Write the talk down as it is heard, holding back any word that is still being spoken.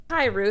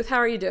Hi, Ruth. How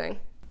are you doing?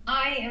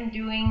 I am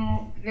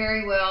doing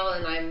very well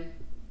and I'm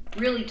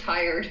really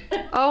tired.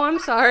 Oh, I'm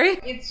sorry.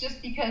 It's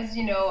just because,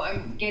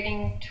 I'm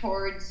getting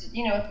towards,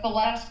 it's the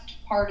last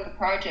part of the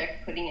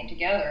project putting it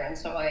together. And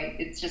so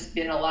it's just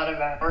been a lot of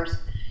hours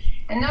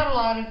and not a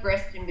lot of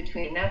rest in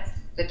between. That's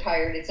the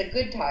tired. It's a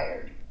good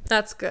tired.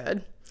 That's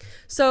good.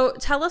 So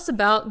tell us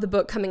about the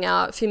book coming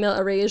out, Female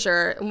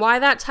Erasure. Why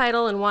that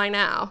title and why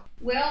now?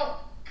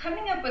 Well,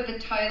 coming up with the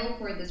title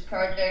for this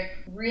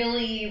project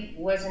really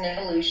was an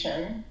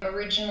evolution.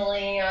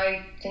 Originally,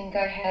 I think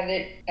I had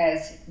it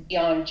as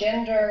Beyond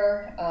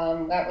Gender.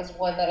 That was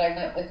one that I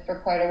went with for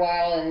quite a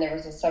while, and there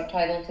was a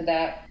subtitle to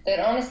that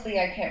honestly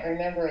I can't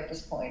remember at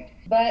this point.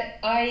 But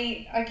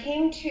I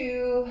came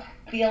to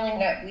feeling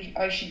that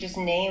I should just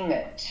name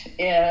it.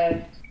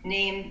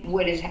 Name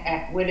what has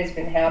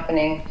been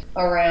happening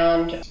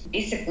around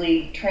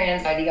basically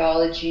trans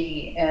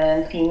ideology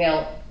and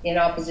female in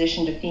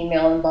opposition to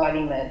female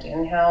embodiment,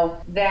 and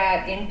how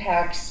that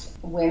impacts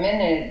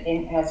women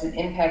and as it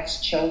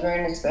impacts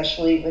children,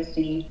 especially with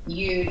the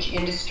huge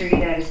industry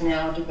that is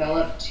now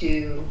developed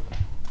to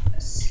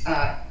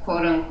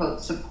quote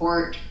unquote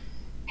support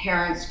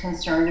parents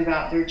concerned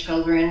about their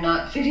children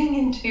not fitting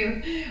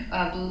into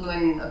blue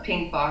and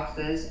pink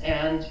boxes.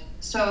 And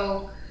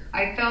so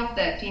I felt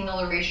that Female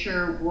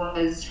Erasure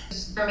was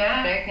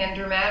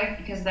dramatic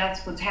because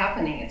that's what's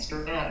happening. It's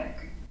dramatic.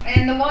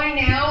 And the why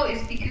now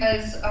is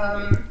because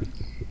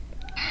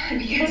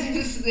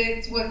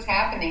it's what's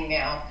happening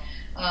now.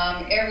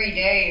 Every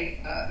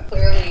day,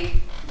 clearly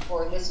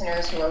for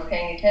listeners who are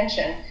paying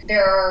attention,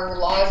 there are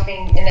laws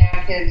being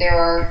enacted, there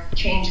are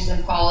changes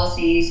in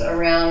policies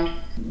around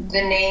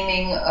the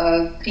naming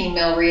of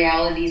female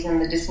realities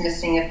and the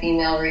dismissing of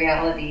female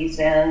realities,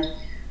 and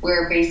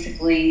where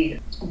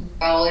basically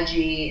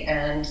biology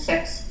and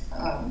sex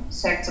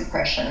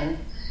oppression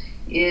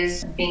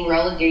is being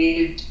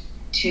relegated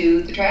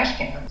to the trash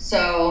can.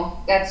 So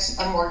that's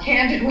a more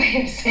candid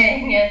way of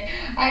saying it.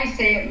 I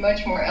say it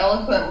much more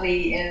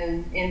eloquently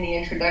in the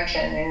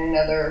introduction and in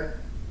other,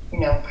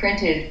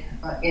 printed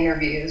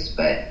interviews.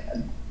 But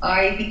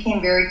I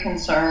became very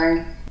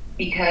concerned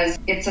because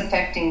it's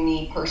affecting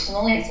me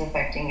personally. It's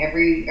affecting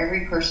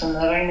every person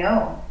that I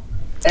know,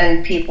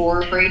 and people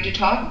are afraid to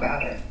talk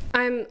about it.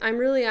 I'm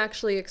really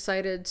actually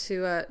excited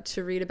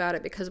to read about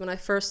it, because when I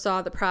first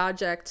saw the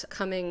project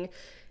coming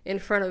in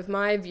front of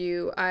my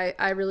view,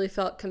 I really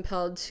felt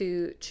compelled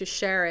to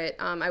share it.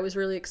 I was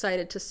really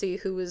excited to see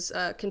who was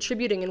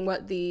contributing and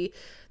what the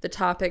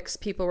topics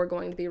people were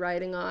going to be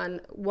writing on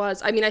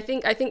was. I mean, I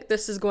think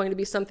this is going to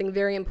be something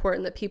very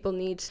important that people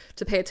need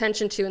to pay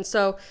attention to. And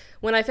so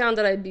when I found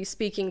that I'd be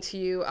speaking to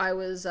you, I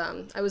was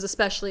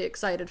especially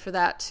excited for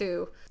that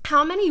too.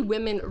 How many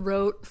women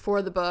wrote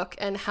for the book,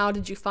 and how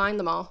did you find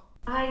them all?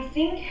 I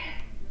think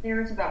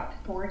there's about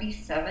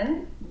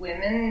 47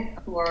 women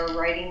who are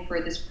writing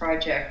for this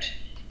project,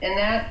 and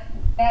that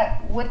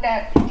what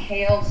that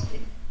entails,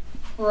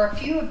 for a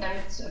few of them,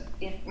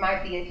 it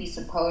might be a piece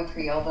of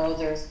poetry, although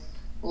there's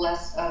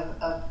less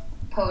of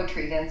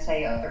poetry than,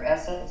 say, other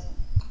essays.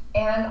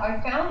 And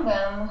I found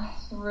them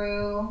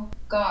through,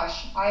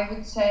 I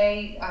would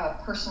say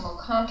personal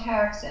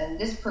contacts, and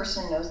this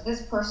person knows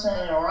this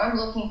person, or I'm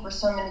looking for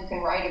someone who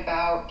can write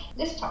about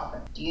this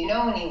topic. Do you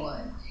know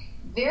anyone?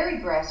 Very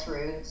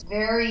grassroots,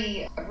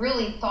 I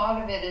really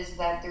thought of it as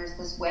that there's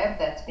this web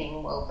that's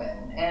being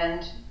woven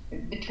and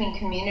between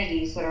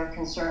communities that are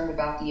concerned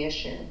about the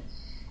issue.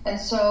 And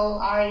so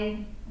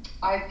I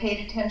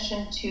paid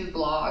attention to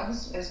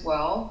blogs as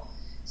well.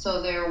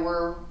 So there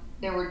were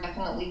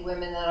definitely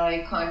women that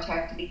I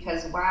contacted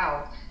because,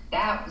 wow,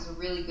 that was a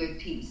really good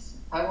piece.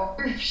 I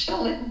wonder if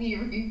she'll let me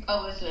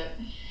republish it.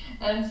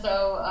 And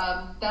so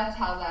that's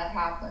how that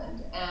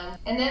happened.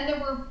 And then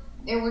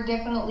there were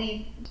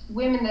definitely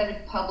women that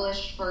had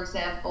published, for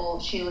example,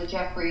 Sheila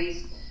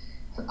Jeffries,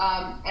 and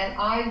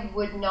I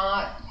would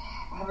not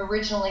have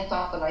originally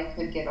thought that I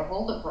could get a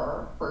hold of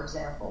her, for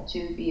example,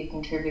 to be a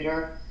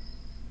contributor,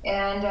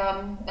 and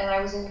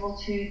I was able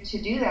to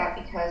do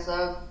that because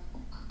of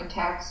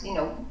contacts,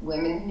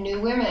 women who knew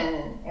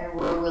women and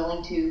were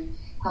willing to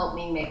help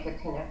me make a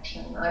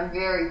connection. I'm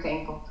very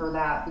thankful for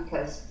that,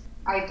 because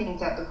I think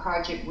that the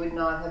project would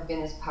not have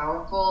been as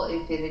powerful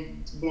if it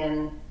had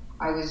been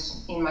I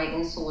was in my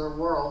insular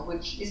world,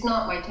 which is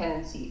not my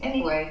tendency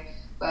anyway,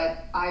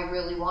 but I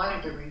really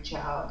wanted to reach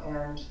out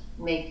and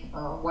make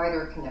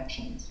wider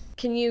connections.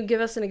 Can you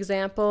give us an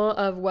example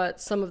of what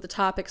some of the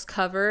topics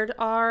covered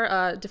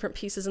are, different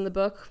pieces in the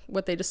book,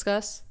 what they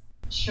discuss?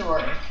 Sure,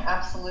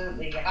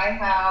 absolutely. I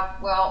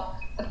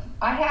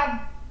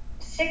have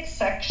 6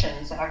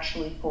 sections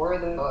actually for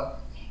the book.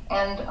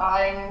 And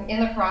I'm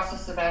in the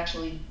process of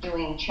actually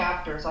doing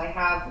chapters. I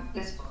have, at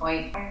this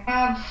point,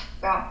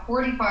 about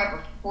 45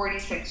 or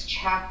 46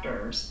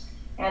 chapters.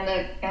 And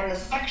the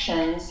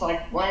sections,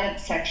 like one of the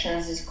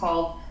sections is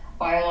called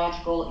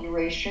Biological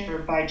Erasure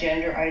by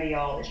Gender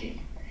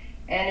Ideology.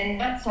 And in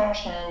that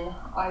section,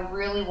 I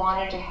really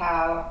wanted to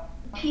have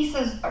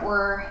pieces that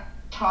were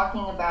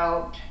talking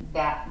about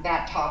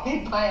that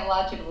topic,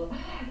 biological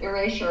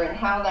erasure, and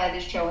how that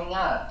is showing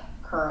up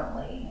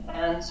currently.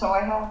 And so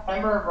I have a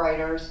number of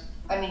writers.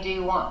 I mean,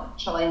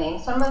 shall I name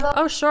some of them?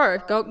 Oh, sure.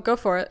 Go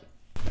for it.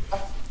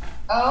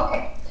 Oh,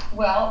 okay.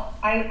 Well,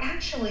 I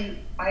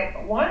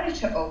wanted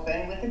to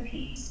open with a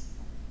piece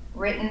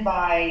written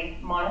by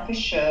Monica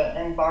Schuh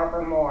and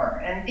Barbara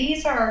Moore. And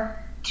these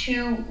are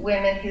two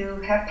women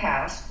who have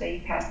passed.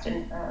 They passed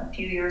a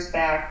few years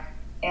back.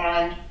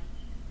 And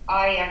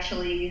I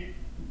actually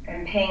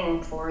am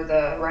paying for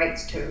the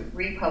rights to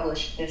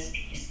republish this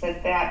piece.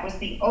 But that was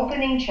the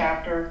opening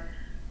chapter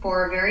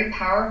for a very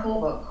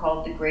powerful book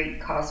called The Great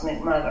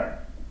Cosmic Mother.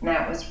 And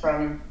that was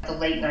from the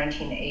late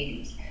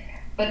 1980s.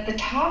 But the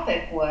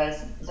topic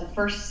was the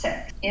first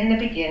sex. In the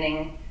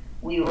beginning,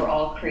 we were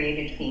all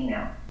created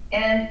female.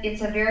 And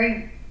it's a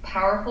very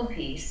powerful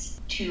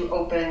piece to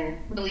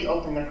really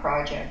open the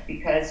project,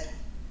 because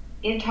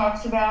it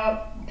talks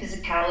about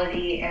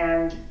physicality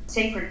and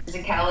sacred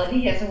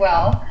physicality as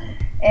well,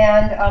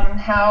 and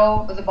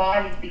how the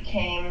body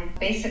became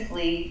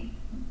basically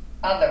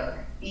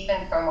other,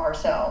 even from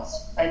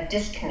ourselves, a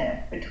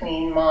disconnect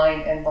between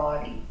mind and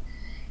body.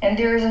 And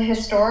there is a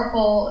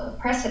historical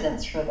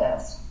precedence for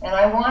this. And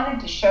I wanted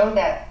to show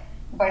that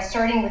by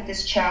starting with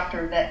this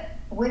chapter, that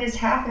what is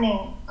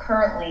happening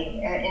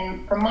currently,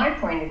 from my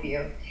point of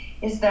view,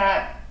 is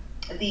that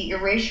the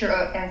erasure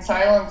and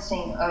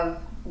silencing of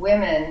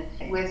women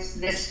with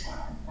this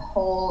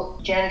whole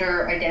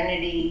gender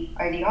identity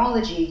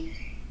ideology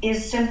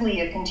is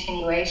simply a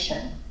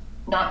continuation.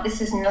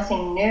 This is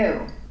nothing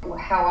new,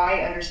 how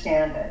I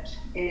understand it.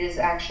 It has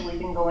actually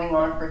been going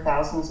on for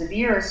thousands of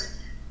years,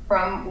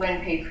 from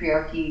when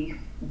patriarchy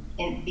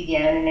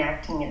began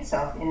enacting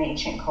itself in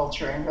ancient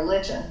culture and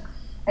religion.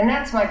 And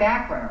that's my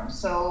background.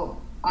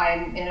 So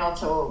I'm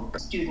also a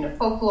student of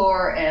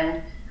folklore,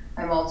 and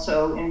I'm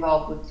also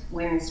involved with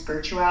women's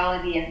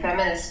spirituality and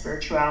feminist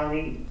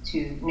spirituality,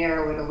 to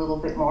narrow it a little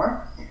bit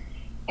more.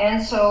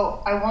 And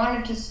so I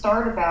wanted to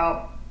talk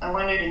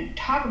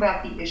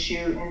about the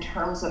issue in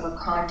terms of a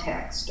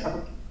context,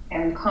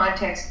 and the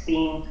context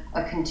being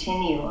a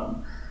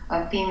continuum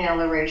of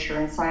female erasure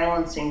and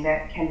silencing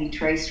that can be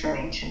traced from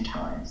ancient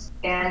times.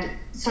 And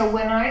so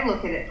when I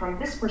look at it from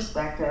this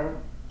perspective,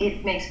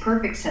 it makes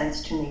perfect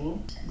sense to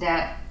me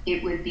that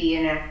it would be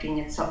enacting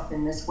itself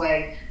in this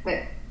way.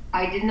 But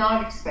I did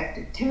not expect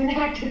it to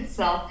enact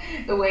itself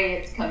the way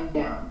it's come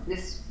down.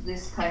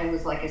 This kind of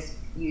was like a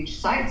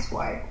huge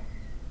sideswipe.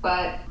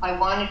 But I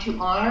wanted to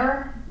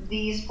honor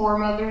these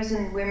foremothers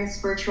in women's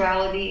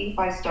spirituality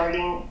by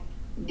starting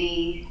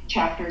the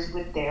chapters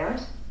with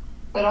theirs,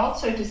 but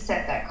also to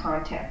set that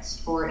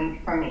context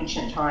from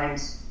ancient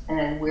times and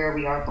then where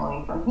we are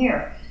going from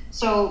here.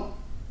 So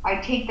I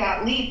take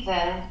that leap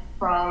then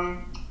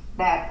from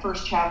that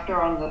first chapter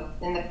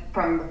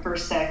from the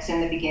first sex.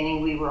 In the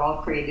beginning, we were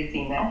all created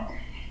female,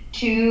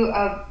 to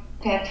a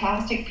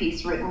fantastic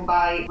piece written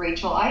by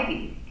Rachel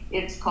Ivey.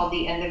 It's called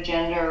The End of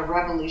Gender,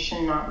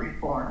 Revolution, Not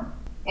Reform.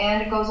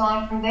 And it goes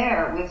on from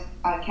there with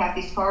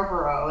Kathy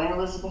Scarborough and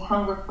Elizabeth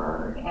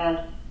Hungerford and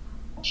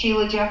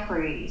Sheila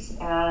Jeffries,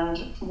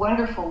 and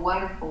wonderful,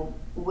 wonderful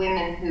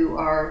women who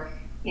are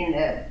in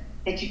the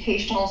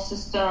educational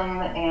system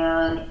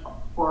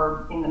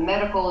or in the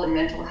medical and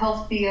mental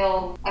health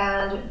field.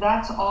 And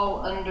that's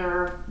all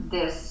under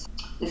this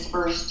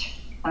first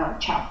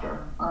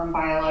chapter on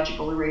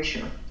biological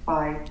erasure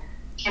by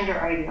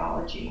gender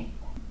ideology.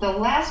 The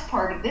last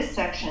part of this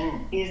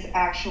section is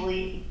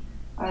actually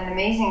an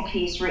amazing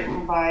piece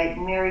written by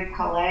Mary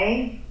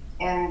Calais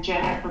and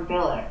Jennifer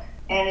Billick.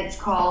 And it's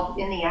called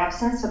In the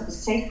Absence of the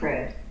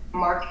Sacred,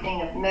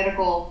 Marketing of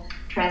Medical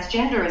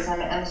Transgenderism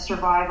and the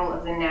Survival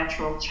of the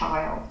Natural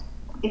Child.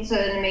 It's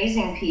an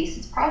amazing piece.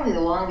 It's probably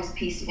the longest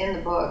piece in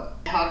the book,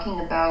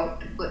 talking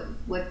about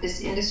what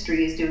this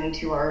industry is doing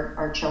to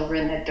our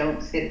children that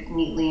don't fit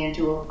neatly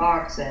into a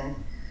box, and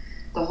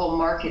the whole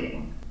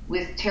marketing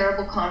with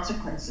terrible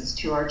consequences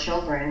to our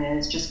children. And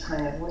it's just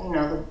kind of,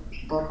 the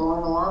people are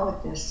going along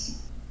with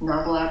this,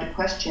 not allowed to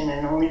question,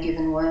 and only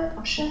given one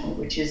option,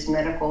 which is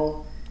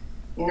medical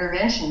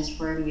interventions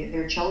for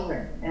their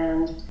children.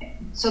 And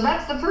so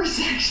that's the first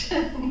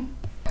section.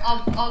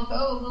 I'll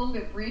go a little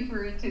bit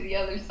briefer into the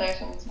other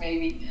sections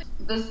maybe.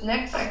 This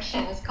next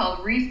section is called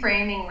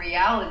Reframing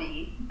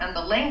Reality and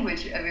the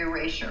Language of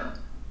Erasure.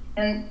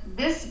 And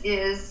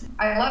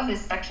I love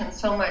this section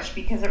so much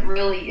because it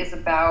really is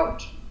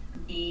about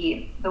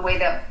the way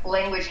that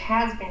language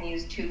has been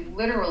used to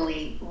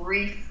literally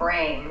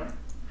reframe,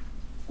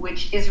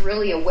 which is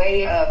really a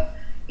way of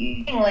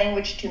using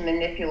language to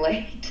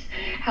manipulate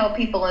how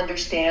people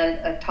understand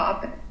a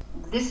topic.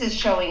 This is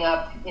showing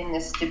up in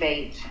this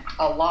debate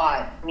a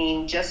lot. I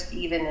mean, just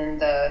even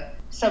in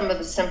some of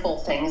the simple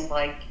things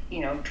like,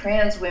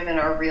 trans women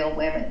are real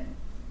women.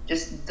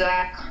 Just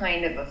that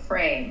kind of a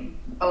frame.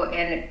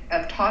 And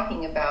of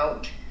talking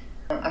about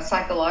a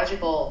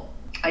psychological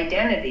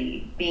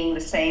identity being the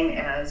same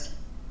as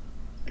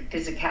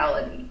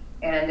physicality.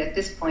 And at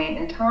this point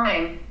in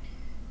time,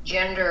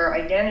 gender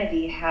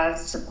identity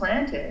has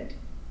supplanted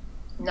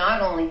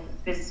not only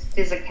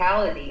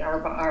physicality,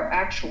 our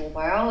actual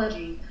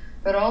biology,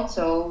 but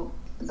also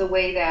the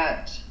way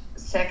that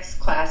sex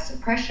class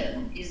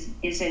oppression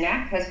has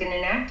been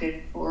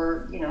enacted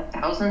for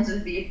thousands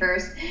of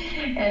years,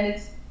 and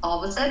it's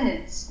all of a sudden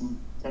it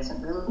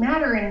doesn't really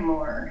matter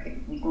anymore.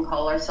 We can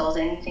call ourselves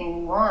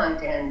anything we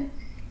want, and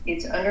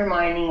it's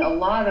undermining a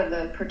lot of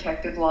the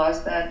protective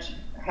laws that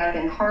have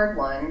been hard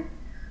won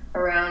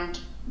around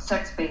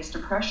sex-based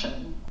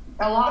oppression.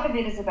 A lot of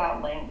it is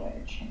about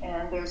language,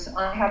 and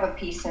I have a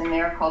piece in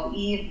there called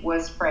 "Eve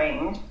Was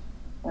Framed,"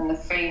 and the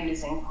framed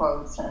is in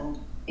quotes, and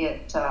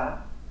it.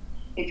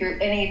 If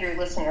any of your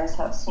listeners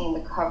have seen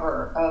the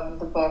cover of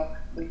the book,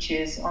 which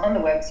is on the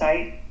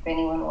website, if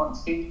anyone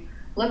wants to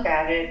look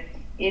at it,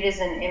 it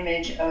is an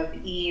image of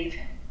Eve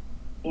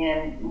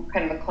in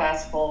kind of a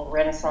classical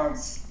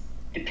Renaissance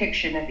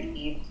depiction of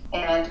Eve.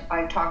 And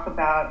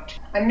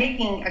I'm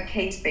making a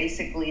case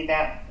basically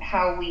that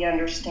how we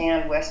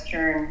understand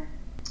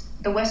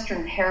the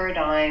Western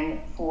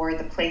paradigm for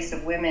the place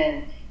of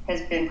women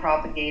has been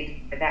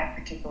propagated by that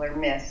particular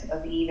myth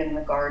of Eve in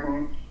the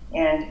garden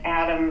and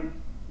Adam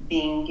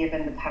being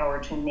given the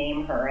power to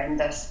name her and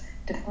thus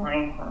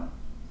define her.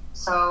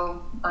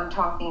 So I'm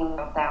talking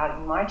about that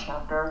in my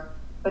chapter,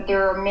 but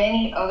there are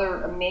many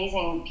other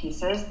amazing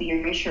pieces. The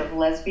Erasure of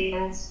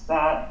Lesbians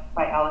by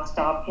Alex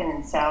Dobkin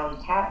and Sally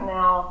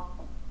Tatnall.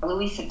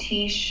 Louisa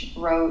Tisch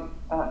wrote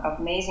an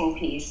amazing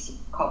piece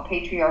called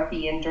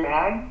Patriarchy in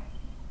Drag,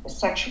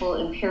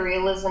 Sexual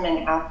Imperialism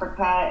in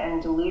Africa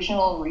and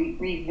Delusional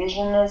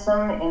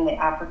Revisionism in the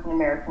African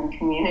American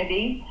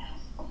Community.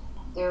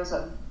 There's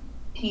a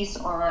piece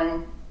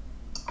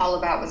all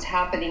about what's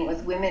happening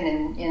with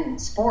women in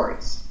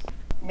sports.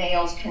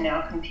 Males can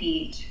now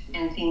compete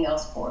in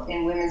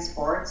women's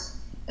sports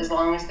as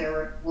long as they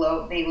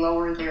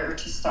lower their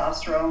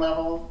testosterone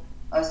level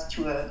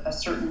to a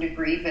certain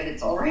degree, but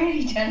it's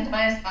already 10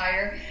 times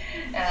higher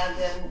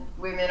than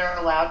women are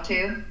allowed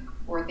to,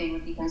 or they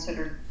would be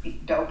considered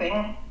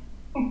doping.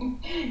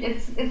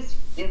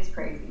 It's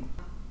crazy.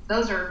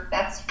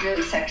 That's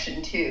really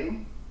section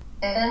 2.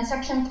 And then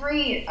section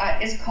 3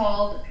 is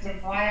called The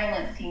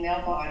Violent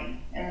Female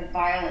Body, and the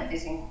violent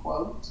is in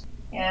quotes.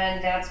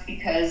 And that's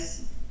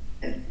because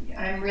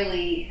I'm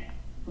really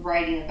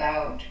writing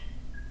about,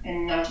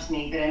 and not just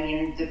me, but I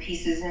mean the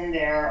pieces in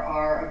there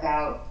are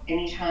about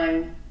any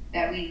time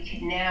that we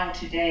can now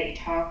today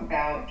talk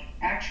about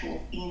actual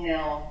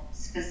female,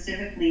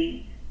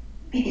 specifically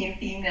being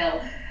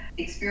female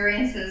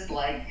experiences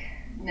like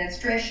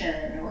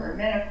menstruation or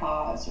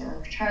menopause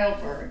or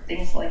childbirth,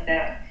 things like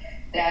that.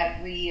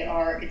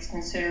 It's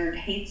considered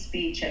hate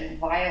speech and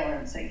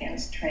violence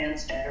against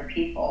transgender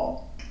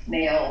people,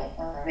 male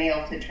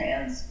to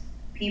trans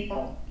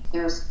people.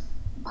 There's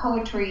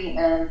poetry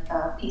and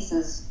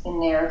pieces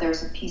in there.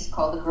 There's a piece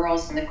called The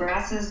Girls in the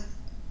Grasses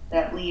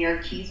that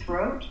Lierre Keith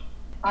wrote.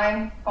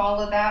 I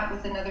follow that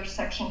with another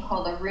section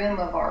called A Room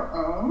of Our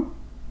Own.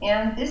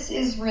 And this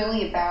is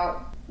really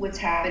about what's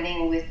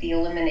happening with the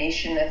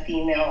elimination of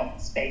female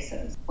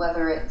spaces,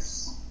 whether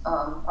it's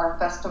our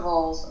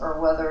festivals or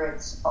whether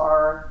it's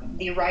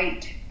the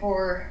right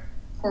for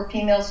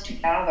females to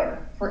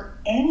gather for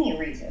any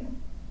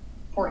reason,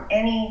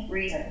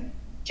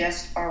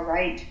 just our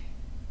right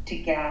to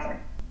gather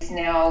is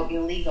now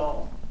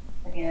illegal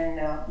in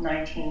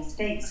 19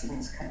 states in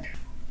this country.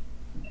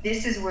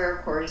 This is where,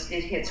 of course,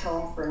 it hits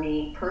home for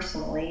me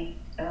personally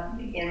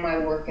in my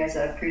work as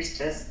a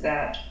priestess,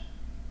 that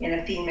in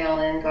a female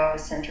and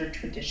goddess-centered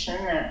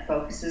tradition that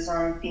focuses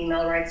on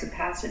female rites of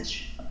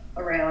passage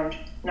around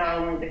not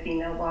only the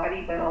female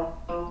body, but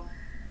also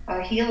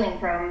healing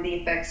from the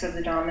effects of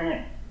the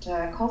dominant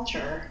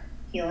culture,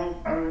 healing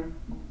from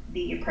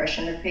the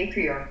oppression of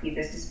patriarchy.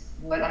 This is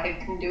what I've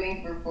been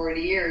doing for 40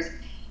 years,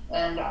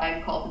 and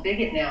I'm called the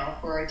bigot now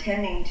for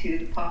attending to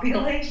the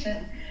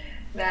population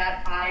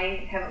that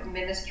I have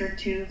ministered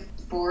to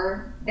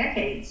for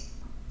decades.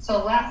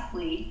 So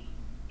lastly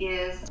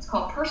it's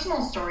called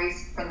Personal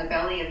Stories from the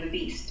Belly of the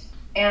Beast.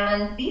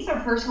 And these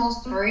are personal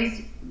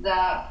stories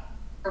that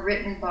are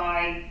written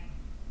by,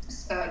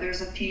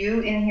 there's a few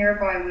in here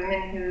by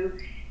women who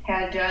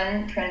had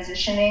done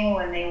transitioning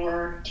when they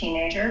were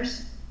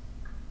teenagers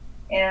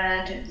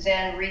and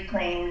then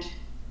reclaimed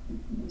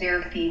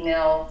their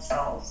female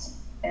selves.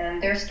 And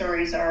their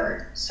stories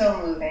are so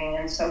moving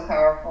and so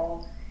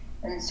powerful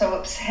and so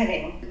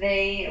upsetting.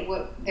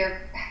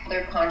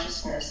 Their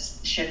consciousness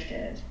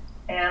shifted.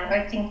 And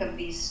I think of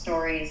these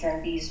stories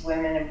and these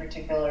women in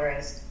particular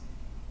as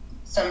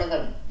some of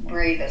the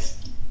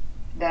bravest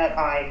that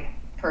I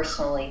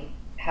personally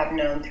have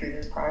known through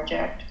this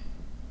project.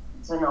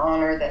 It's an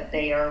honor that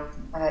they are,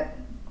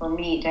 for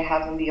me, to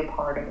have them be a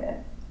part of it.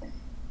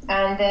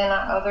 And then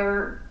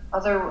other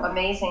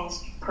amazing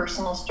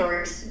personal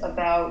stories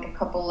about a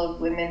couple of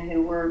women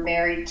who were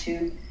married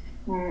to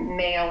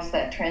males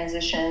that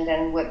transitioned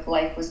and what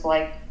life was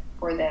like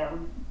for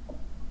them.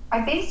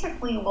 I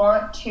basically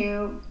want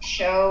to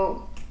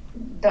show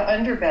the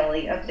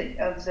underbelly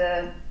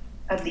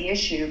of the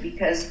issue,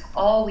 because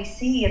all we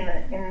see in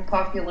the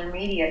popular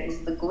media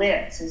is the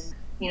glitz, is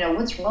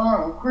what's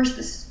wrong. Of course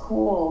this is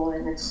cool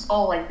and it's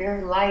all like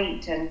very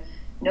light, and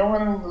no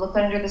one look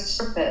under the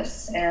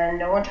surface and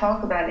no one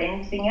talk about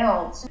anything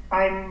else.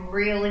 I'm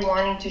really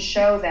wanting to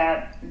show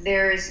that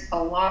there's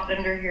a lot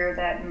under here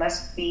that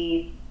must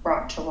be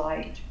brought to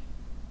light.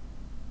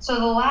 So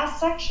the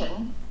last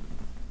section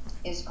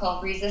is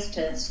called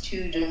Resistance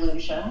to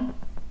Delusion,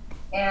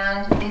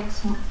 and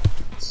it's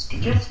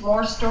just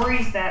more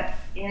stories that,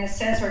 in a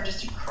sense, are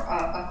just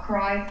a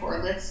cry for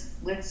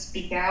let's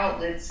speak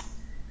out, let's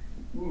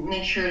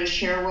make sure to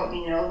share what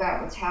we know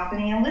about what's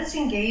happening, and let's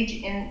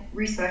engage in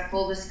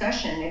respectful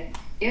discussion.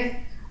 If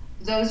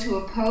those who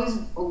oppose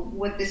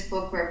what this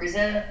book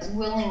represents are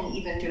willing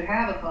even to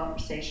have a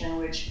conversation,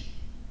 which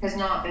has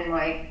not been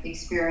my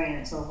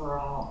experience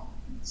overall.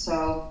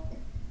 So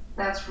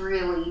that's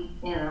really,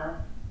 in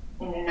a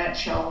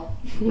nutshell,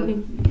 what the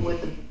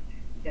book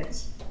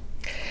is.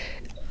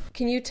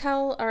 Can you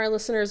tell our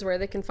listeners where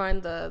they can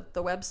find the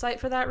website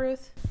for that,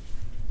 Ruth?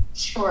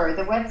 Sure.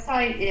 The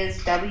website is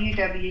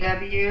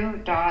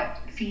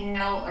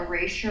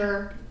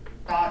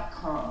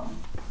www.femaleerasure.com.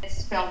 It's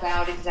spelled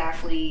out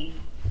exactly,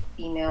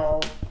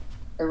 female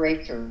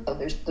erasure. So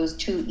there's those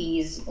two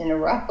E's in a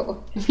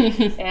row.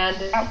 and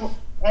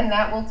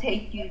that will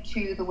take you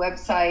to the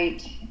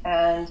website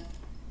and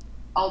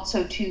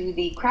also to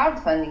the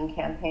crowdfunding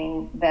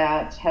campaign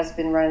that has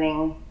been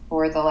running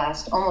for the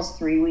last almost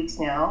 3 weeks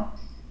now,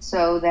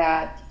 so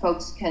that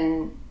folks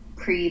can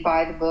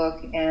pre-buy the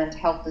book and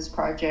help this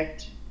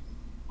project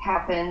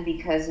happen,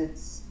 because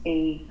it's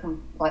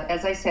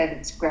as I said,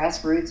 it's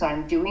grassroots.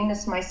 I'm doing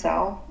this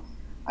myself.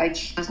 I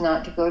chose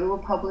not to go to a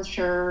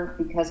publisher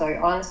because I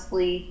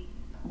honestly,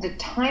 the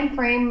time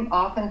frame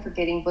often for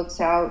getting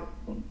books out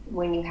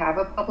when you have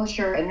a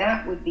publisher, and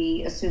that would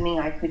be assuming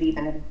I could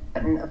even have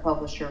gotten a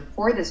publisher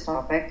for this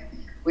topic,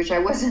 which I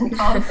wasn't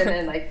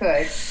confident I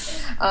could.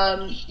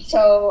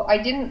 So I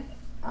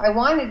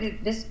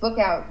wanted this book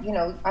out,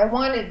 I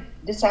wanted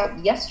this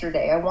out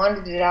yesterday. I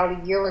wanted it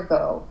out a year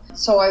ago.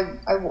 So I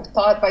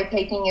thought by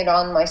taking it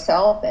on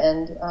myself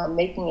and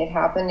making it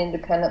happen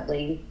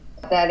independently,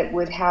 that it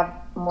would have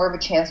more of a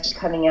chance of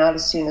coming out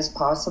as soon as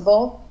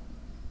possible.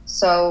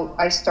 So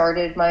I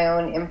started my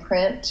own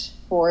imprint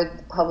for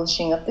the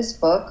publishing of this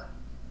book,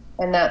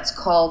 and that's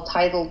called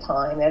Tidal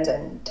Time, as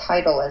in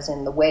tidal as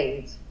in the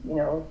wave,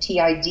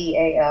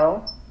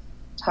 TIDAL,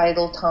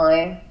 Tidal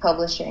Time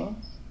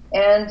Publishing.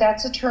 And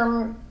that's a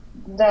term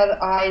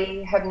that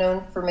I have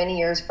known for many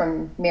years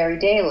from Mary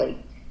Daly.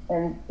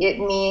 And it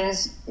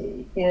means,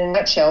 in a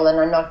nutshell, and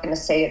I'm not going to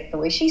say it the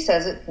way she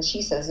says it, because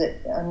she says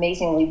it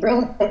amazingly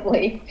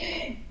brilliantly,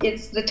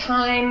 it's the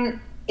time,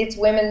 it's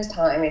women's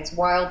time, it's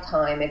wild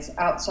time, it's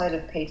outside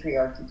of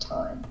patriarchy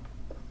time,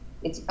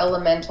 it's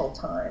elemental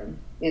time,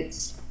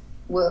 it's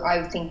what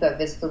I think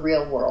of as the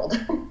real world.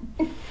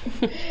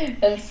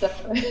 And so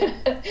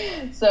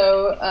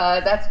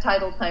that's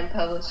Tidal Time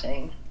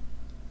Publishing.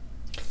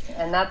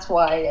 And that's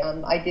why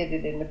I did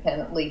it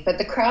independently. But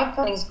the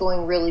crowdfunding is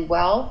going really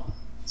well.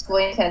 It's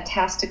going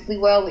fantastically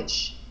well,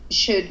 which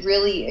should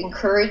really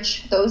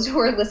encourage those who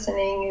are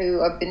listening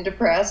who have been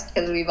depressed,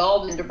 because we've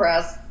all been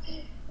depressed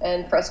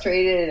and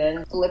frustrated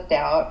and flipped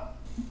out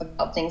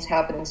about things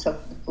happening so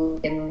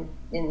quickly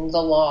in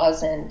the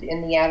laws and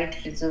in the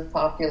attitudes of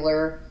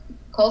popular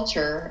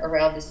culture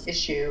around this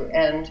issue,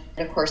 and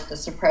of course the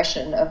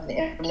suppression of the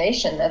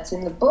information that's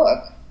in the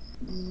book.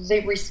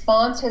 The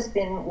response has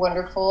been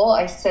wonderful.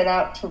 I set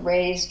out to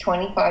raise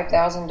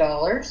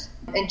 $25,000.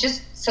 And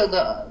just so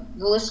the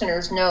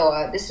listeners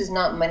know, this is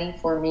not money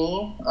for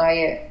me.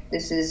 I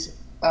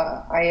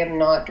am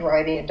not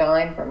deriving a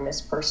dime from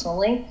this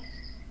personally.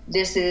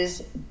 This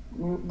is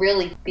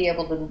really be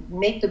able to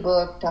make the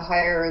book, to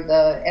hire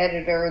the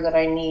editor that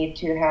I need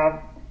to have,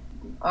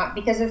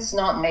 because it's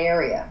not my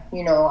area.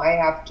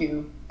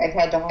 I've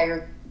had to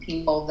hire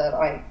people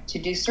to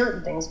do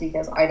certain things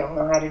because I don't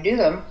know how to do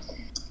them.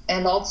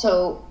 And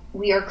also,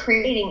 we are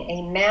creating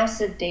a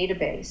massive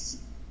database.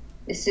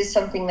 This is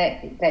something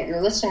that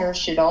your listeners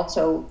should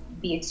also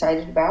be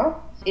excited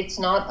about. It's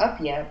not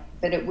up yet,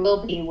 but it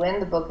will be when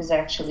the book is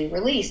actually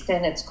released,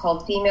 and it's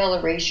called Female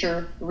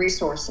Erasure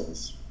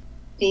Resources,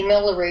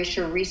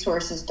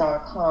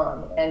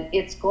 femaleerasureresources.com, and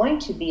it's going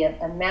to be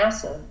a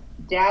massive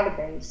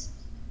database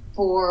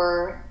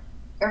for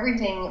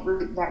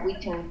everything that we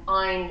can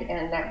find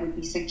and that would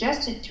be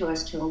suggested to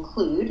us to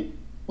include,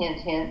 hint,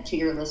 hint, to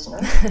your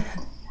listeners.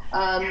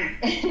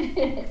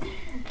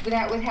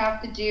 That would have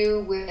to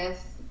do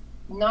with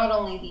not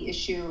only the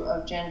issue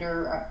of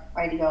gender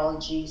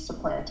ideology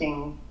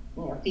supplanting,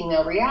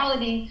 female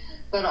reality,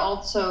 but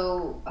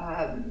also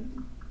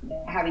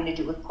having to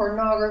do with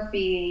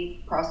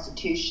pornography,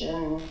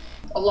 prostitution,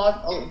 a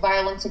lot of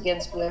violence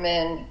against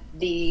women.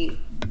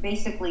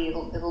 Basically,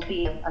 it'll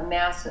be a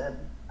massive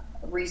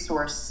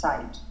resource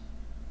site.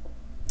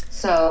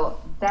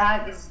 So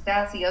that's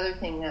the other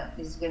thing that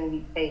is going to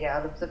be paid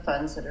out of the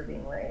funds that are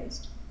being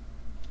raised.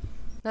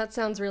 That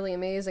sounds really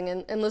amazing.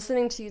 And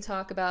listening to you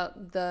talk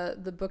about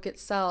the book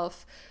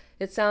itself,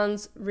 it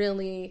sounds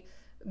really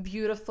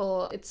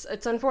beautiful.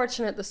 It's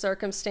unfortunate the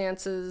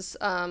circumstances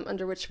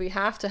under which we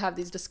have to have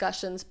these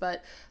discussions,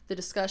 but the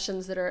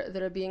discussions that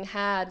are being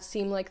had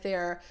seem like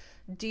they're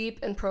deep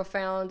and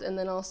profound, and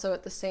then also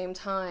at the same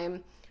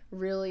time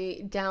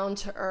really down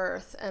to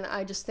earth. And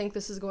I just think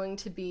this is going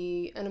to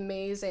be an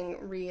amazing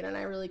read, and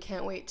I really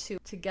can't wait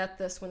to get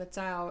this when it's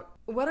out.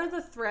 What are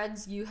the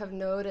threads you have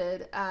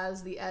noted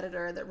as the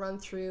editor that run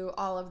through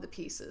all of the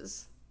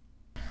pieces?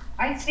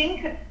 I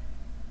think,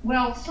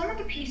 well, some of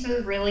the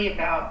pieces really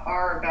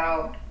are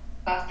about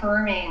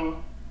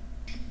affirming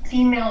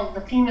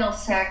the female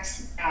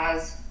sex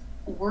as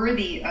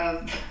worthy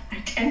of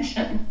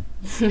attention,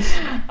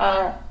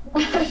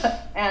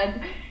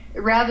 and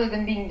rather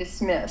than being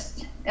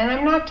dismissed. And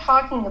I'm not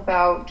talking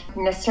about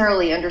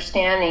necessarily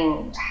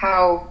understanding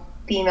how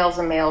females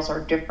and males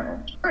are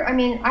different. I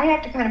mean, I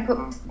have to kind of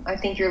put, I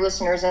think, your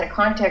listeners in a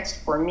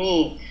context for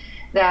me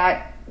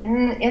that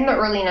in the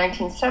early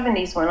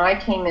 1970s, when I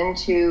came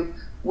into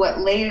what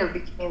later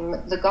became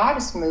the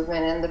goddess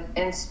movement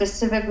and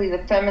specifically the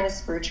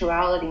feminist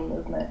spirituality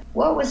movement,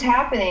 what was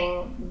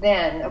happening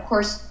then, of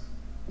course,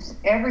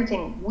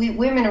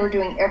 women were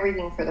doing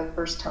everything for the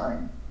first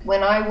time.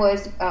 When I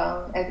was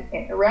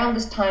around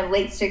this time,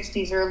 late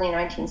 60s, early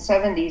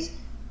 1970s,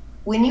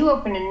 when you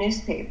opened a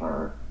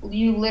newspaper,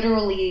 you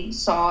literally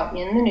saw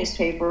in the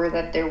newspaper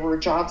that there were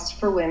jobs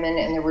for women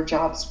and there were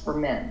jobs for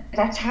men.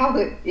 That's how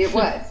it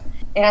was.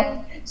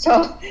 And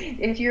so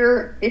if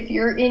you're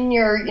in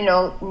your,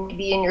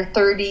 maybe in your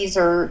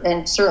 30s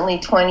and certainly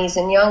 20s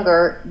and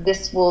younger,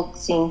 this will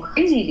seem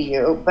crazy to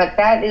you, but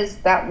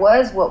that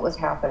was what was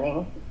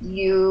happening.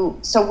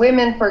 So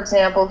women, for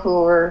example,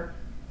 who were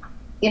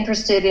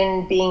interested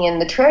in being in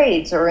the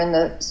trades or in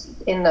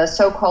the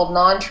so-called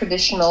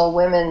non-traditional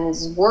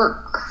women's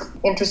work,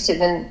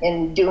 interested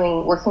in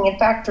working in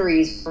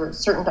factories or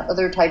certain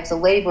other types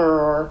of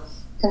labor or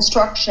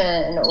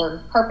construction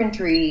or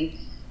carpentry,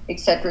 et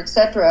cetera,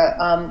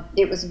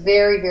 it was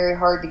very, very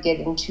hard to get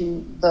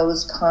into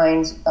those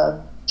kinds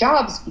of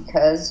jobs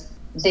because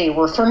they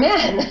were for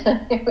men.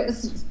 It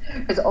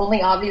was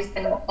only obvious,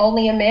 and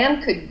only a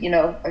man could,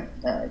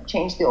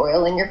 change the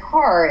oil in your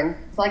car and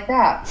things like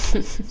that.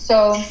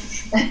 So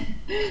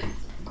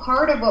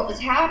part of what was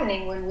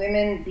happening when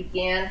women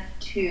began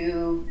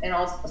to, and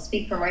I'll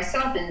speak for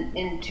myself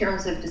in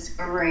terms of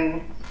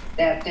discovering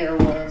that there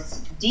was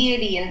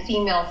deity in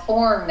female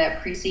form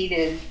that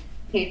preceded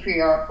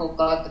patriarchal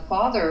God the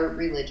Father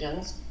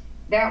religions,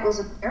 that was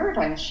a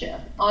paradigm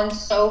shift on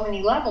so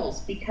many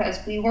levels, because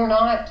we were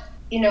not,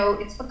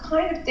 it's the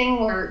kind of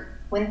thing where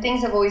when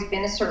things have always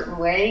been a certain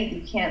way,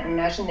 you can't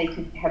imagine they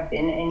could have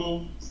been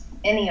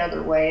any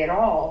other way at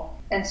all.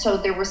 And so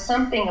there was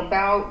something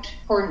about,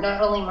 for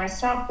not only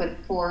myself, but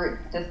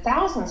for the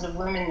thousands of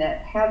women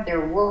that had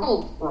their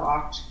world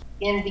rocked,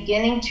 in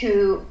beginning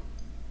to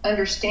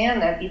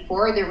understand that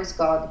before there was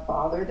God the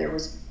Father, there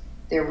was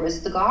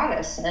the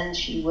goddess, and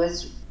she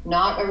was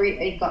not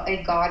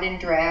a god in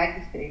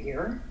drag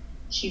figure.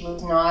 She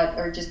was not,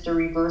 or just a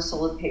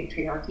reversal of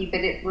patriarchy, but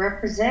it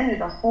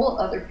represented a whole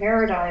other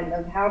paradigm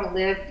of how to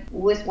live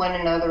with one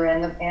another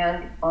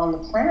and on the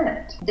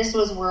planet. This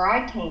was where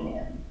I came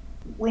in.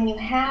 When you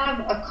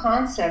have a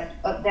concept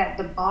of that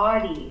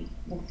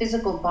the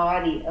physical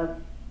body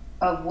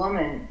of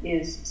woman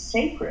is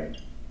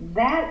sacred,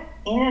 that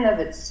in and of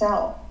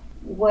itself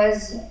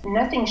was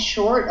nothing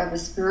short of a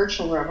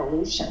spiritual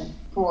revolution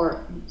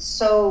for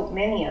so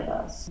many of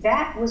us.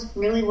 That was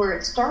really where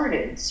it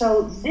started.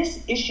 So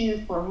this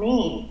issue for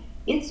me,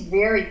 it's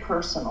very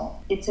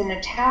personal. It's an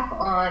attack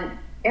on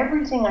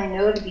everything I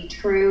know to be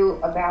true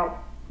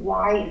about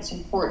why it's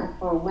important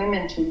for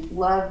women to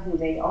love who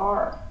they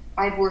are.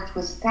 I've worked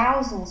with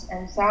thousands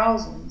and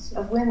thousands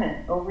of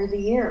women over the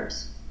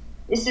years.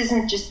 This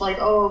isn't just like,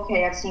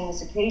 I've seen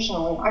this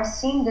occasionally. I've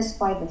seen this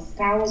by the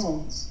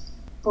thousands.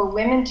 For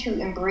women to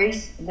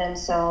embrace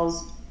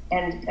themselves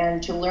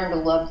and to learn to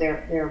love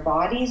their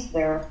bodies,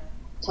 to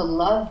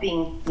love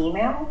being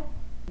female,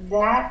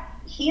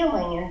 that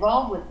healing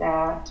involved with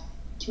that,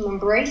 to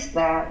embrace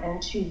that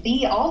and to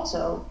be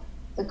also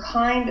the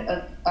kind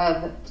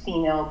of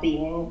female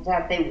being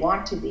that they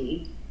want to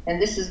be.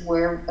 And this is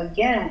where,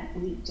 again,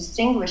 we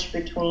distinguish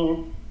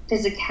between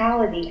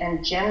physicality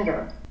and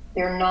gender.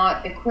 They're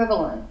not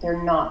equivalent.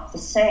 They're not the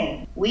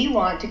same. We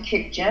want to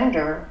kick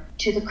gender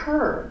to the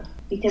curb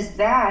because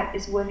that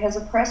is what has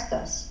oppressed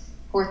us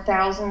for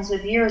thousands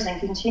of years and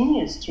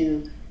continues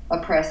to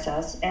oppress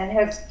us and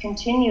has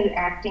continued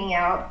acting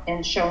out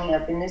and showing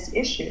up in this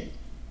issue.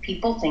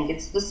 People think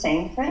it's the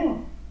same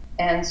thing.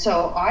 And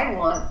so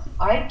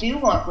I do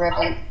want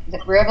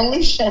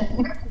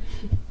revolution.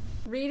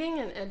 Reading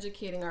and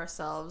educating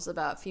ourselves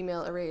about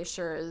female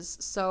erasure is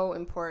so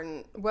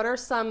important. What are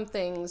some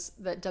things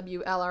that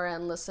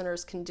WLRN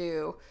listeners can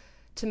do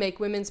to make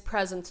women's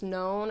presence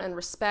known and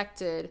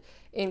respected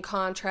in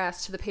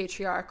contrast to the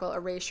patriarchal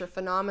erasure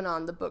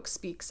phenomenon the book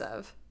speaks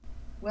of?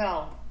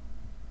 Well,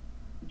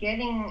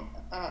 getting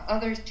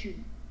others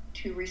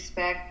to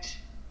respect,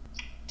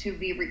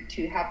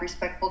 to have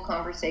respectful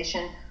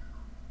conversation.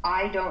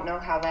 I don't know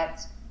how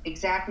that's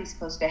exactly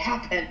supposed to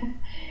happen,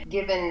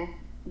 given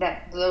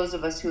that those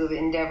of us who have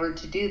endeavored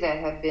to do that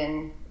have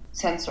been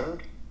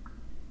censored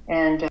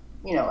and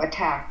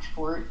attacked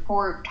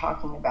for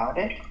talking about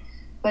it.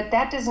 But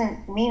that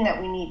doesn't mean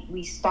that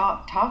we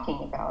stop talking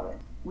about it.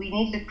 We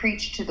need to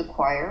preach to the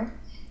choir,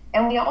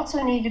 and we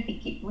also need to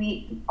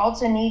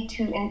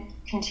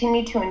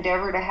continue to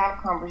endeavor to have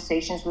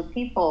conversations with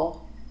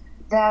people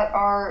that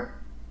are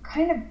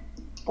kind of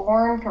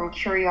born from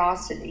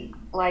curiosity.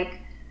 Like,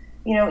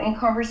 in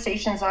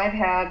conversations I've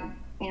had,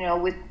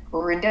 with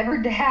or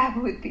endeavored to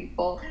have with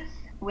people,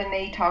 when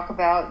they talk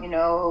about,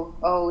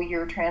 oh,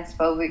 you're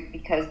transphobic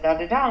because da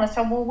da da, and I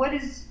said, well, what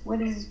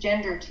is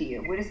gender to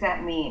you? What does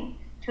that mean?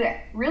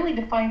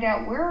 To find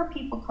out, where are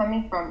people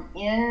coming from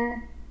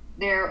in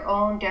their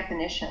own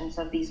definitions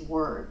of these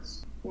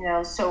words?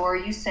 So are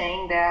you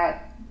saying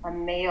that a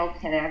male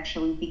can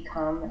actually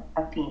become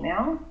a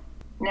female?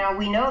 Now,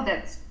 we know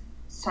that's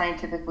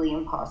scientifically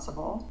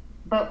impossible,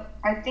 but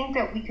I think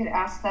that we could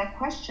ask that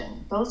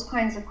question, those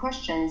kinds of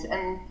questions.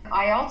 And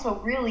I also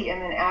really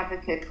am an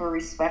advocate for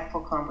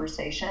respectful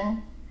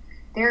conversation.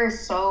 There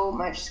is so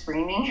much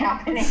screaming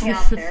happening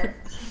out there.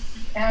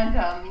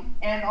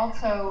 And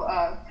also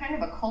kind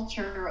of a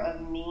culture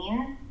of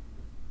mean.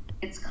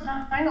 It's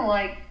kind of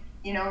like,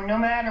 no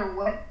matter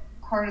what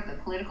part of the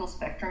political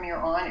spectrum you're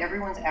on,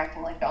 everyone's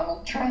acting like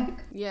Donald Trump.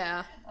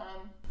 Yeah.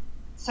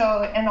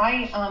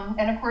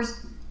 And of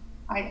course,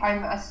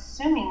 I'm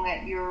assuming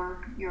that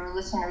your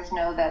listeners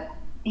know that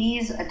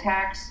these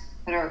attacks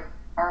that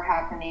are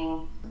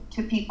happening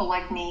to people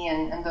like me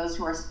and those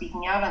who are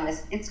speaking out on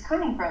this, it's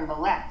coming from the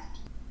left.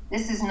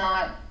 This is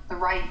not the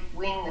right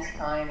wing this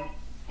time,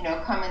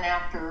 coming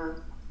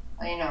after,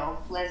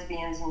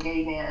 lesbians and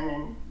gay men,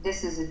 and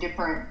this is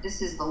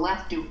the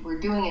left. We're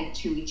doing it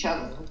to each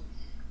other,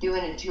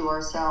 doing it to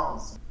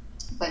ourselves.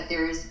 But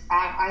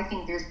I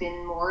think there's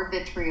been more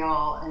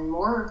vitriol and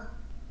more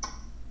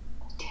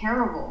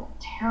terrible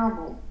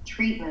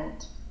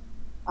treatment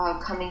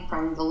coming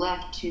from the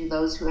left to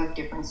those who have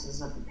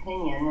differences of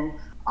opinion. And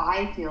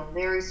I feel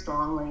very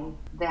strongly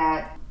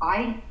that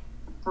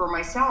for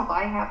myself,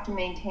 I have to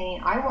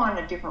maintain, I want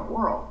a different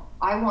world.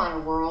 I want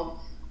a world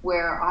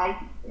where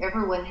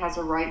everyone has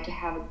a right to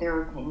have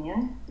their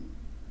opinion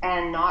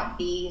and not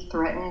be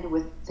threatened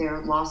with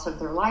their loss of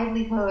their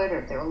livelihood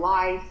or their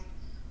life.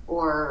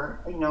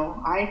 Or,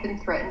 I've been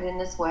threatened in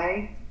this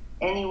way.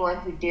 Anyone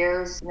who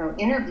dares,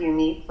 interview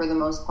me, for the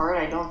most part,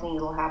 I don't think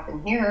it'll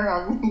happen here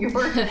on your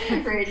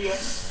radio,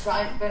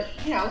 but,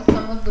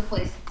 some of the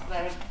places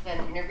that have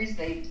done interviews,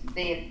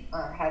 they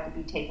have had to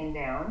be taken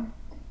down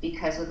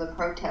because of the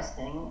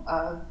protesting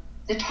of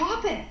the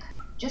topic,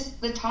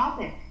 just the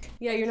topic.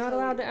 Yeah, you're not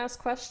allowed to ask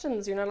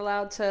questions. You're not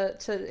allowed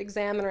to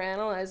examine or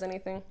analyze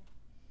anything.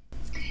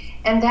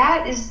 And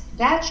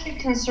that should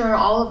concern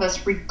all of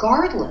us,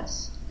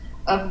 regardless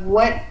of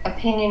what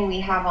opinion we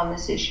have on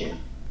this issue.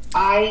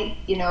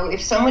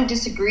 If someone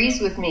disagrees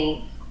with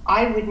me,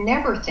 I would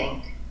never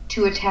think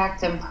to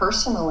attack them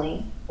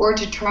personally or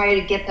to try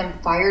to get them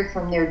fired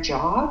from their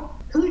job.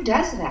 Who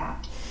does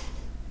that?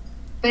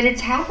 But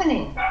it's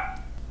happening.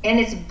 And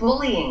it's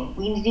bullying.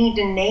 We need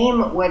to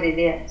name what it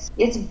is.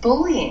 It's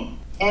bullying.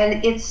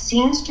 And it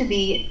seems to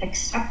be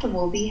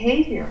acceptable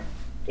behavior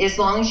as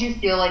long as you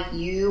feel like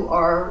you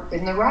are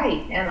in the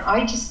right. And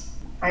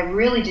I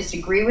really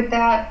disagree with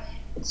that.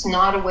 It's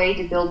not a way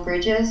to build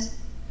bridges.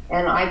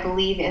 And I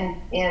believe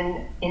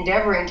in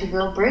endeavoring to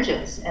build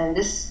bridges. And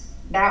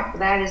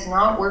that is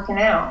not working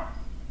out.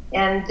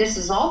 And this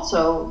is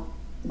also,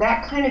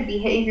 that kind of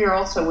behavior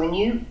also, when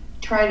you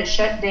try to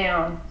shut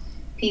down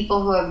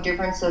people who have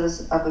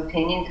differences of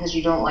opinion because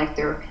you don't like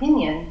their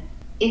opinion,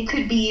 it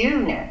could be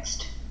you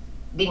next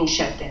being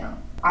shut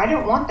down. I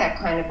don't want that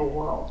kind of a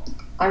world.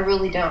 I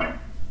really don't.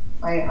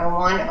 I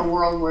want a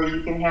world where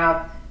you can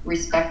have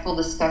respectful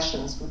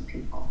discussions with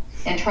people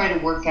and try to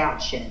work out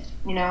shit,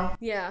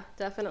 Yeah,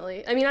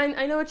 definitely. I mean,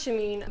 I know what you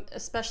mean,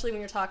 especially when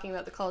you're talking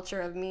about the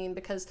culture of mean,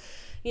 because,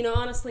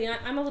 honestly,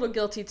 I'm a little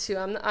guilty too.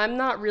 I'm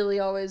not really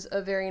always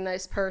a very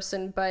nice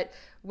person, but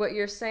what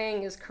you're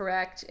saying is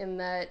correct in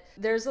that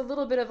there's a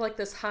little bit of like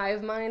this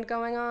hive mind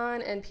going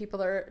on, and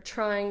people are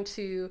trying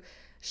to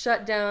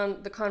shut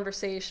down the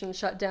conversation,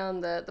 shut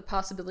down the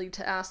possibility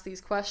to ask these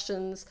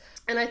questions.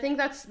 And I think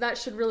that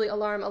should really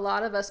alarm a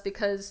lot of us,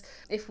 because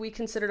if we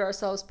considered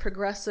ourselves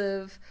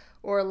progressive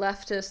or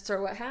leftists or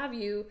what have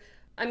you,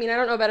 I mean, I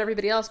don't know about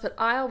everybody else, but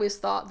I always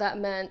thought that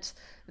meant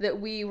that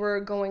we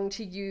were going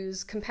to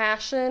use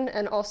compassion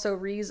and also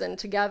reason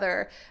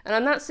together. And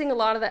I'm not seeing a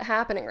lot of that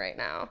happening right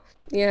now.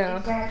 Yeah.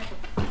 Exactly.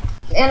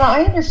 And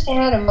I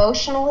understand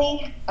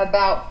emotionally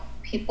about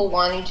people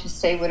wanting to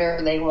say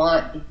whatever they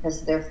want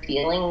because they're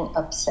feeling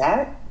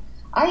upset.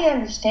 I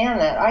understand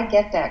that. I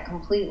get that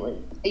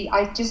completely.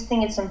 I just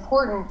think it's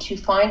important to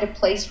find a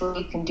place where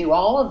you can do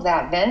all of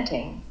that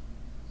venting.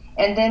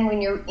 And then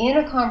when you're in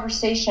a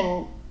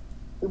conversation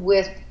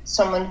with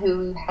someone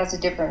who has a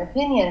different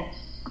opinion,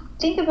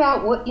 think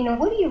about what do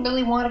you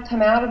really want to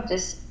come out of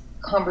this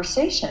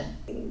conversation.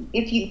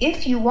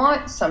 If you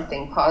want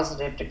something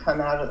positive to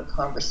come out of the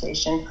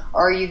conversation,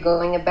 are you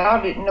going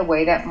about it in a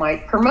way that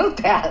might promote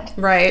that?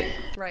 Right.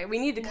 We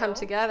need to come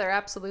together.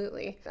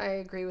 Absolutely. I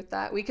agree with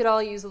that. We could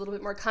all use a little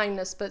bit more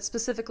kindness, but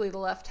specifically the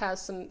left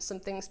has some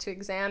things to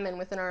examine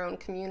within our own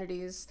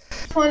communities. I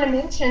just want to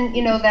mention,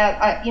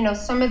 that,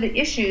 some of the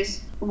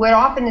issues, what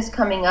often is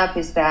coming up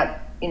is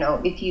that,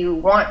 if you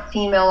want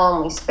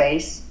female-only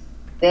space,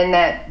 then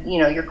that,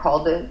 you're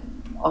called to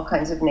all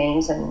kinds of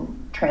names and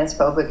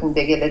transphobic and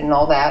bigoted and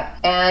all that.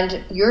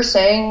 And you're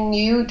saying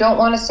you don't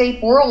want a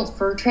safe world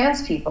for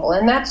trans people.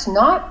 And that's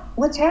not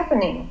what's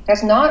happening.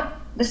 That's not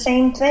the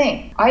same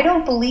thing. I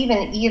don't believe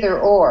in either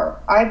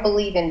or. I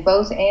believe in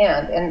both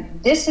and.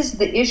 And this is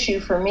the issue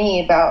for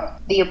me about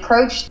the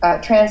approach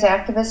trans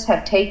activists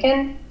have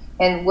taken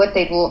and what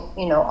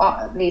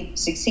they've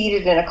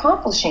succeeded in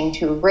accomplishing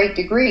to a great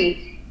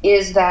degree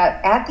is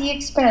that at the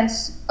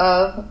expense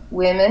of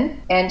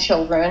women and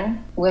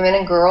children, women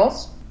and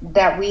girls,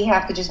 that we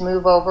have to just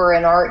move over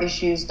and our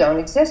issues don't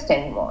exist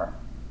anymore.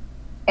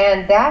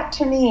 And that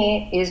to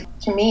me,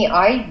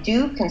 I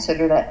do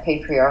consider that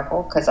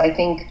patriarchal, because I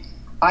think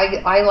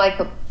I like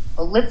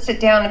let's sit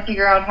down and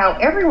figure out how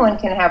everyone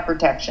can have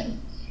protection.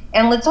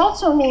 And let's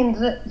also name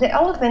the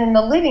elephant in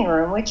the living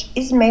room, which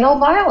is male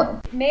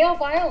violence. Male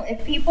violence,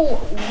 if people,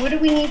 what do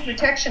we need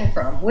protection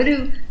from? What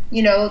do,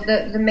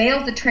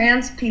 the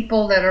trans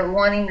people that are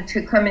wanting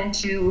to come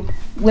into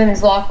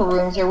women's locker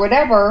rooms or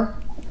whatever,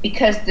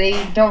 because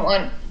they don't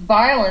want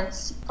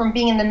violence from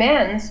being in the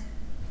men's,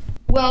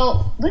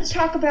 well, let's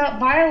talk about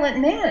violent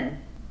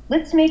men.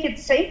 Let's make it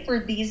safe for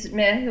these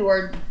men who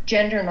are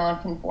gender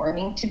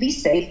nonconforming to be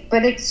safe,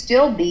 but it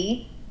still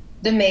be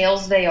the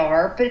males they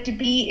are, but to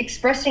be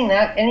expressing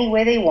that any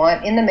way they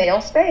want in the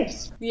male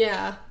space.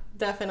 Yeah,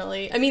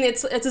 definitely. I mean,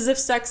 it's as if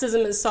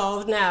sexism is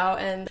solved now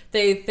and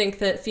they think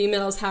that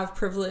females have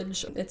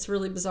privilege. It's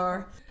really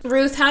bizarre.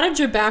 Ruth, how did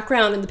your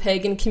background in the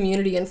pagan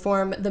community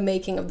inform the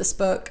making of this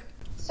book?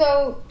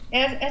 So,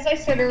 as I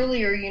said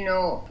earlier,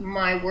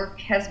 my work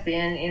has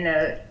been in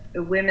a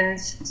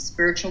women's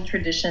spiritual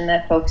tradition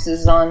that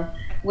focuses on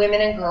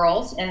women and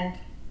girls, and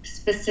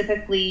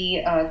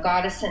specifically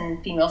goddess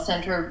and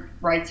female-centered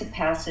rites of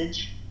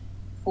passage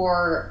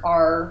for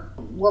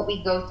what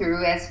we go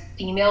through as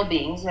female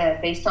beings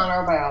based on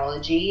our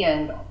biology,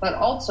 but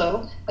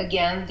also,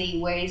 again, the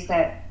ways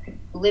that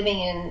living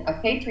in a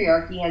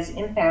patriarchy has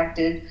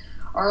impacted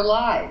our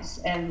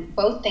lives. And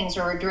both things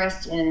are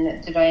addressed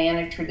in the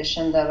Dianic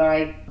tradition that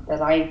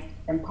I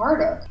am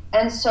part of.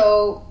 And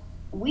so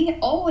we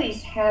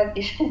always had,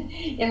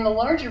 in the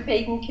larger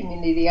pagan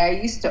community, I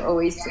used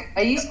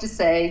to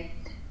say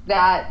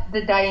that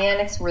the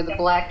Dianics were the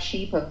black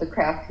sheep of the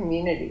craft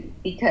community,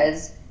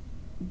 because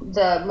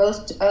the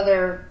most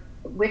other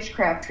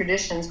witchcraft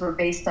traditions were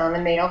based on the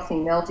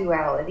male-female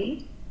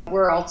duality.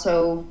 We're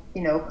also,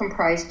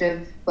 comprised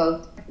of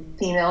both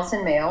females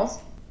and males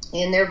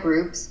in their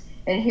groups.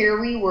 And here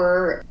we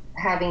were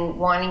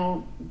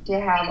wanting to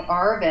have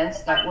our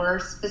events that were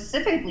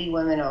specifically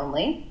women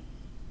only,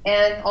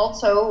 and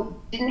also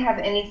didn't have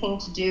anything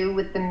to do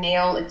with the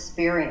male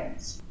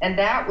experience. And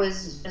that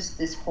was just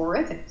this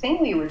horrific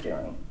thing we were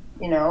doing,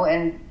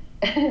 and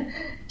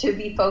to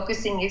be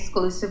focusing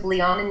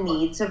exclusively on the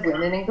needs of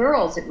women and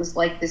girls. It was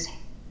like this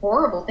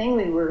horrible thing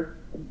we were,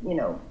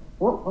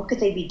 what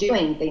could they be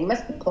doing? They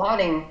must be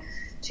plotting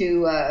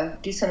to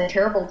do something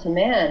terrible to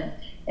men.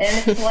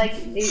 And it's like,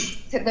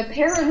 the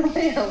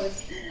paranoia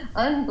was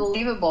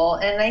unbelievable.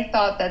 And I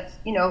thought that's,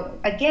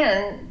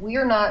 again, we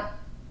are not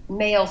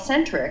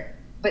male-centric,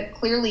 but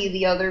clearly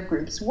the other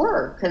groups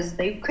were, because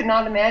they could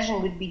not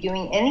imagine we'd be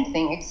doing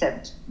anything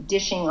except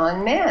dishing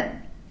on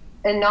men.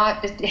 And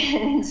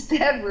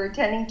instead we're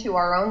attending to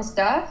our own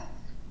stuff.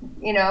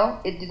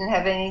 It didn't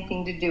have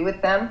anything to do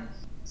with them.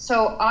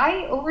 So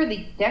over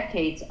the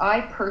decades,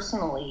 I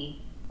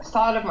personally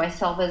thought of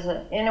myself as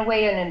in a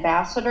way an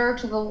ambassador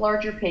to the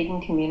larger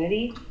pagan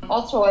community.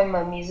 Also, I'm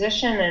a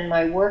musician, and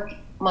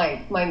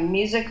my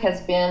music has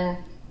been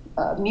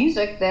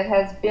music that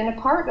has been a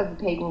part of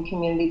the pagan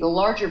community, the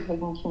larger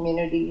pagan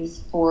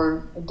communities,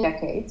 for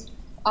decades.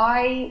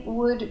 I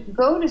would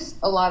go to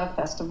a lot of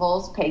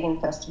festivals, pagan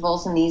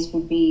festivals, and these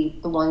would be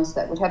the ones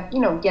that would have,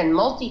 again,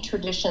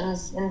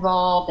 multi-traditions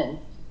involved and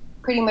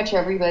pretty much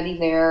everybody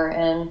there.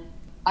 And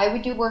I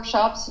would do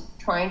workshops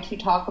trying to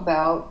talk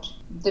about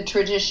the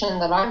tradition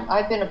that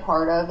I've been a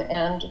part of,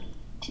 and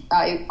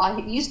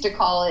I used to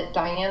call it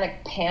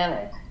Dianic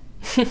panic.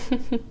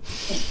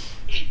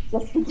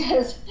 Just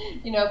because,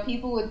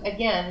 people would,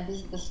 again,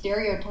 the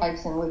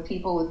stereotypes and what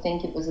people would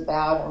think it was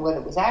about and what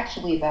it was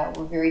actually about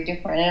were very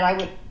different. And I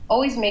would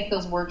always make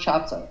those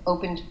workshops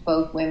open to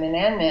both women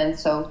and men.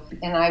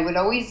 And I would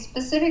always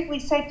specifically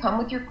say, come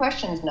with your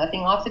questions,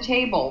 nothing off the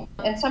table.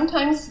 And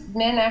sometimes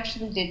men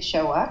actually did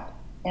show up,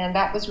 and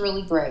that was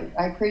really great.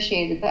 I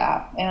appreciated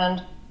that.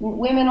 And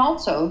women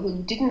also,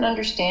 who didn't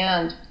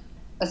understand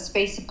a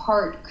space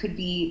apart could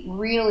be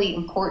really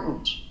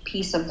important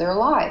piece of their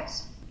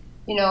lives.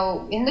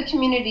 In the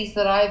communities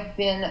that I've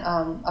been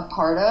a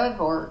part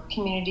of, or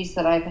communities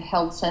that I've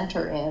held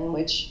center in,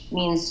 which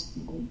means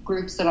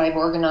groups that I've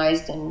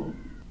organized and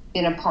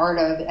been a part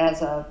of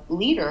as a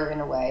leader in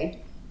a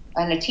way,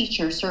 and a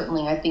teacher,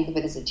 certainly, I think of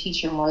it as a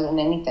teacher more than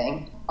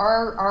anything.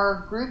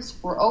 Our groups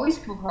were always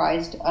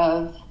comprised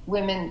of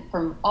women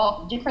from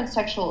all different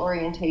sexual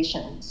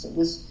orientations. It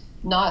was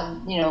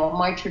not,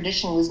 my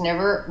tradition was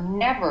never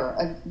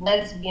a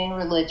lesbian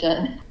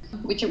religion,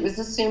 which it was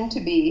assumed to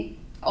be.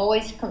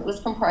 Always was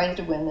comprised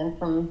of women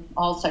from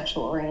all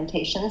sexual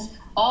orientations,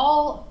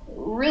 all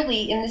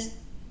really in this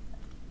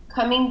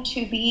coming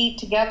to be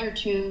together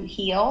to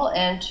heal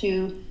and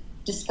to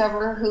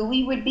discover who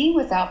we would be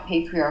without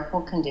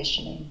patriarchal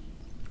conditioning.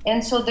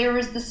 And so there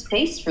was the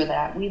space for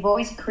that. We've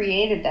always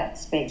created that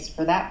space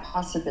for that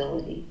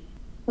possibility.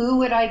 Who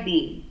would I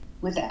be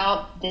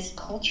without this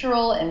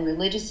cultural and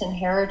religious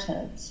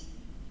inheritance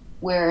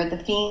where the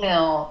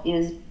female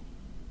is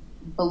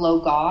below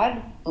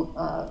God,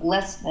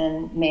 less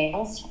than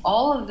males,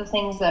 all of the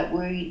things that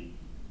we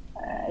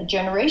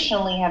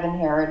generationally have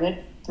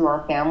inherited through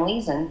our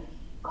families and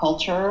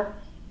culture,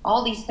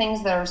 all these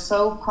things that are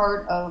so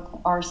part of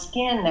our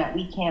skin that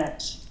we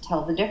can't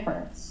tell the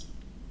difference.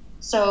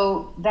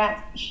 So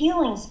that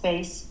healing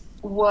space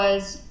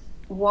was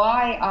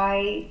why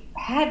I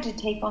had to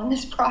take on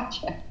this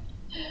project,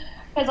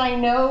 because I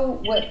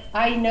know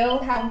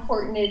how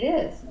important it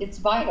is. It's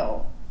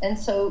vital. And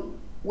so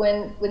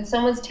when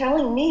someone's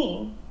telling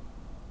me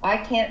I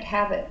can't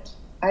have it,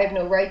 I have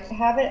no right to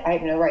have it, I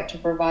have no right to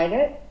provide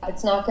it,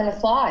 it's not going to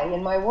fly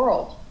in my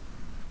world.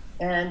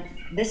 And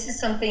this is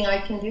something I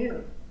can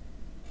do,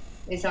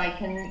 is I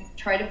can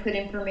try to put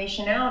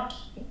information out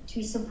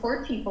to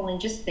support people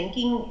in just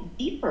thinking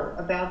deeper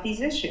about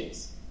these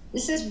issues.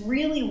 This is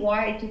really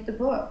why I did the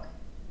book.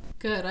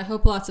 Good. I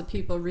hope lots of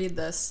people read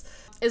this.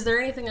 Is there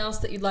anything else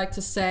that you'd like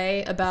to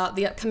say about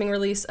the upcoming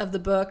release of the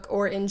book,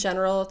 or in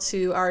general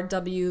to our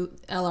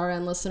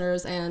WLRN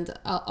listeners? And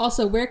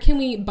also, where can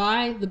we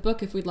buy the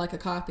book if we'd like a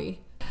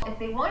copy? If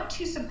they want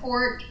to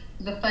support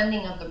the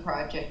funding of the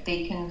project,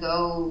 they can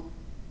go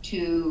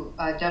to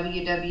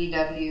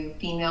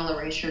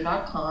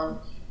www.femaleerasure.com,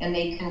 and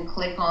they can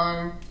click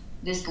on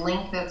this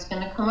link that's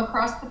going to come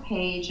across the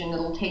page, and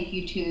it'll take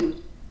you to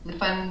the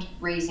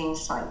fundraising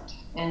site.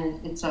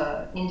 And it's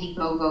a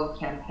Indiegogo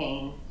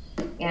campaign.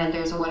 And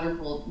there's a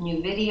wonderful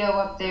new video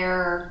up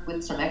there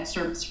with some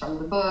excerpts from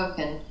the book,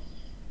 and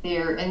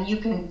you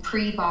can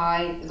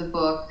pre-buy the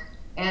book,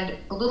 and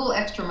a little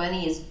extra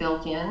money is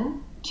built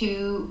in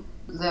to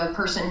the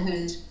person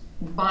who's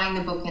buying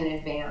the book in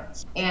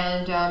advance,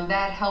 and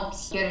that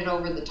helps get it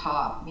over the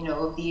top,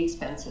 of the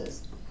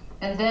expenses.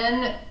 And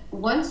then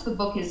once the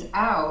book is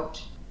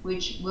out,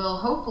 which will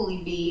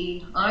hopefully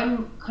be,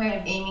 I'm kind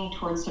of aiming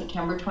towards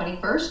September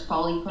 21st,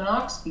 fall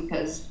equinox,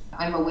 because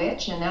I'm a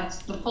witch, and that's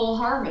the full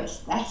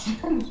harvest. That's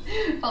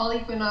fall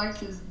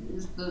equinox is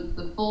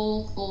the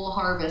full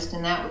harvest,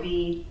 and that would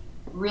be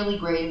really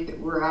great if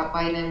we're out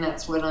by then.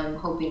 That's what I'm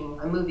hoping.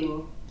 I'm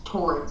moving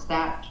towards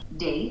that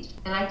date,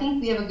 and I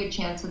think we have a good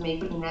chance of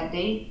making that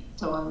date,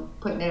 so I'm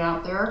putting it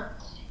out there.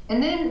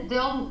 And then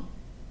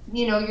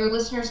your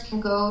listeners can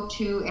go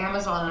to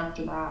Amazon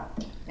after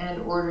that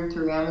and order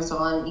through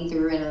Amazon,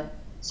 either in a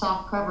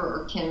soft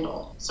cover or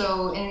Kindle.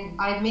 So, and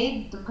I've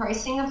made the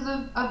pricing of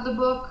the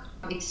book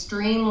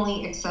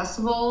extremely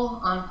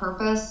accessible on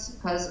purpose,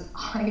 because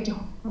I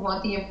don't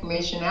want the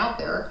information out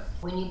there.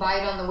 When you buy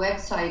it on the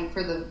website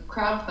for the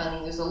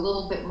crowdfunding, there's a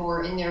little bit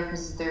more in there,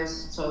 because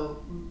there's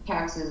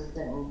taxes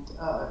and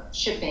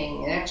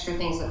shipping and extra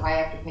things that I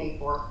have to pay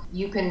for.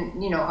 You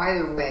can,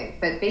 either way,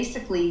 but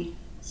basically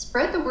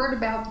spread the word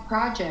about the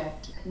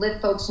project, let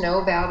folks know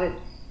about it.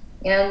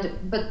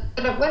 But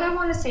what I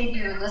want to say to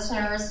your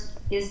listeners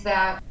is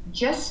that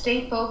just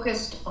stay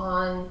focused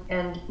on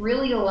and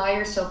really allow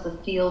yourself to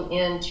feel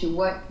into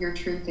what your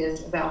truth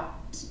is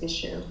about this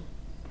issue.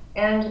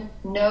 And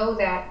know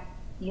that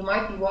you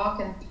might be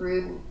walking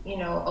through,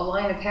 a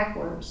line of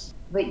hecklers,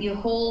 but you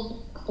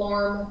hold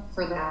form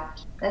for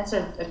that. That's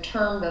a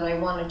term that I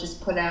want to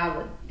just put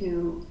out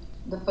to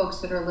the folks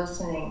that are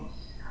listening.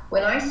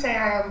 When I say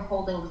I am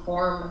holding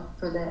form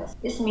for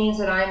this means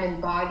that I'm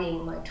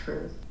embodying my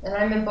truth. And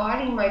I'm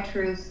embodying my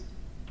truth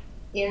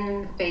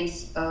in the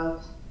face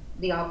of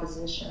the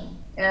opposition.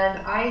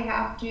 And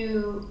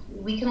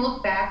we can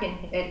look back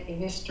at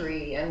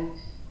history, and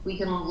we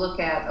can look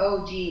at,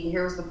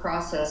 here's the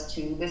process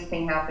to this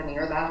thing happening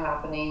or that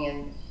happening,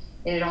 and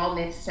it all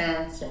makes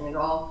sense, and it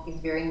all is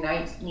very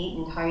nice, neat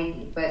and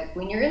tidy. But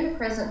when you're in the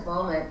present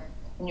moment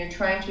and you're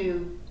trying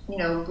to,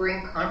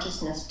 bring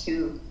consciousness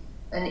to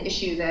an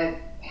issue that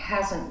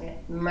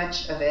hasn't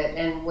much of it,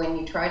 and when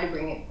you try to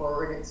bring it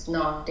forward, it's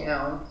knocked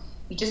down,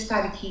 you just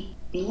got to keep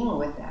being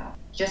with that.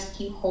 Just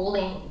keep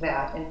holding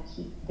that and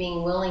keep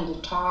being willing to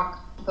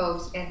talk to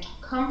folks and to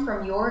come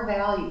from your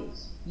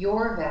values,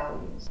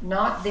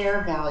 not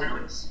their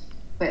values,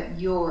 but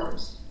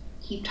yours.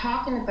 Keep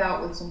talking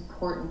about what's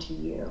important to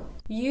you.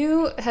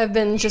 You have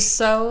been just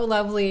so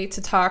lovely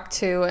to talk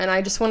to, and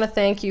I just want to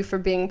thank you for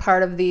being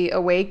part of the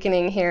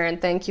awakening here,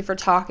 and thank you for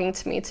talking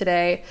to me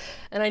today.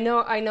 And I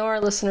know our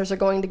listeners are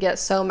going to get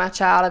so much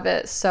out of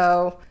it,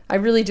 so I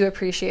really do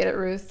appreciate it,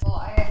 Ruth.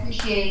 Well, I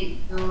appreciate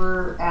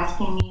your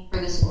asking me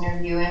for this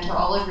interview, and to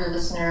all of your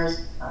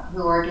listeners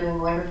who are doing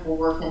wonderful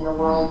work in the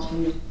world.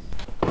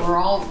 We're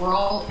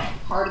all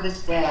part of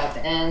this web,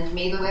 and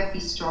may the web be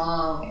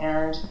strong,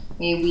 and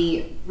may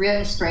we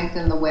really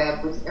strengthen the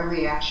web with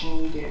every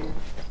action we do.